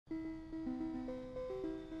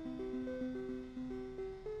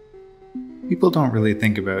People don't really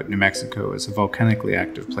think about New Mexico as a volcanically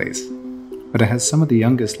active place, but it has some of the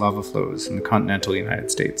youngest lava flows in the continental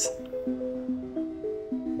United States.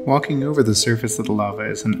 Walking over the surface of the lava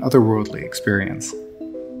is an otherworldly experience.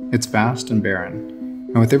 It's vast and barren,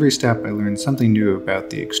 and with every step I learned something new about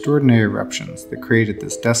the extraordinary eruptions that created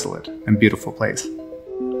this desolate and beautiful place.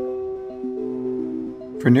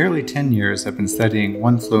 For nearly 10 years I've been studying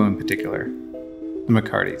one flow in particular, the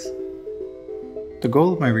McCartys. The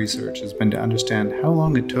goal of my research has been to understand how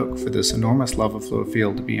long it took for this enormous lava flow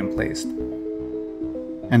field to be emplaced,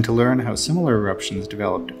 and to learn how similar eruptions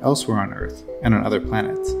developed elsewhere on Earth and on other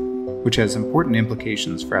planets, which has important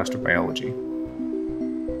implications for astrobiology.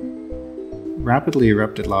 Rapidly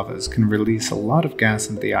erupted lavas can release a lot of gas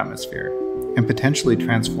into the atmosphere and potentially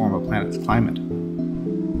transform a planet's climate.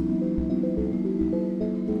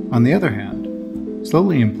 On the other hand,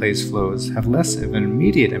 slowly in place flows have less of an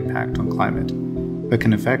immediate impact on climate, but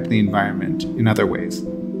can affect the environment in other ways.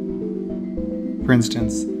 For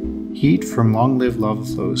instance, heat from long-lived lava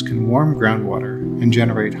flows can warm groundwater and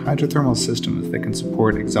generate hydrothermal systems that can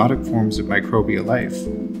support exotic forms of microbial life.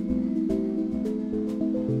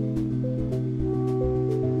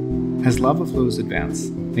 As lava flows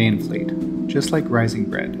advance, they inflate, just like rising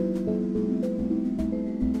bread.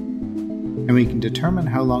 And we can determine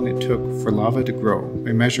how long it took for lava to grow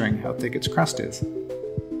by measuring how thick its crust is.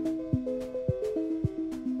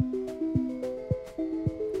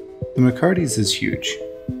 The McCartys is huge,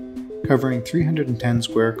 covering 310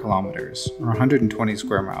 square kilometers or 120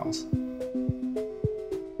 square miles.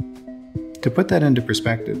 To put that into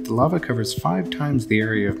perspective, the lava covers 5 times the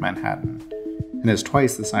area of Manhattan and is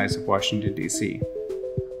twice the size of Washington, D.C.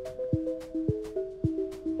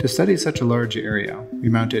 To study such a large area, we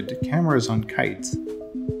mounted cameras on kites.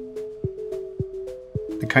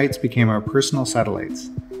 The kites became our personal satellites,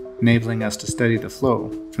 enabling us to study the flow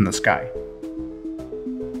from the sky.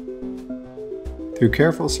 Through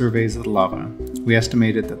careful surveys of the lava, we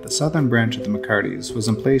estimated that the southern branch of the McCartys was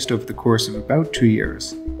emplaced over the course of about 2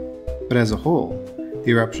 years, but as a whole,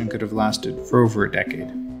 the eruption could have lasted for over a decade.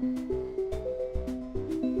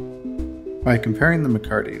 By comparing the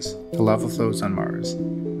McCartys to lava flows on Mars,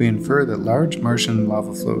 we infer that large Martian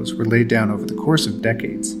lava flows were laid down over the course of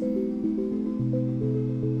decades.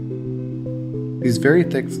 These very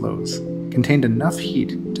thick flows contained enough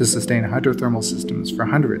heat to sustain hydrothermal systems for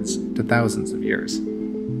hundreds to thousands of years.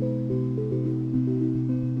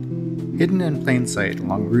 Hidden in plain sight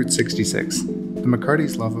along Route 66, the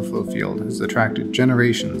McCartys lava flow field has attracted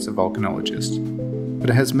generations of volcanologists, but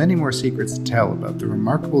it has many more secrets to tell about the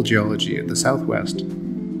remarkable geology of the Southwest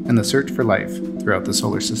and the search for life throughout the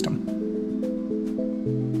solar system.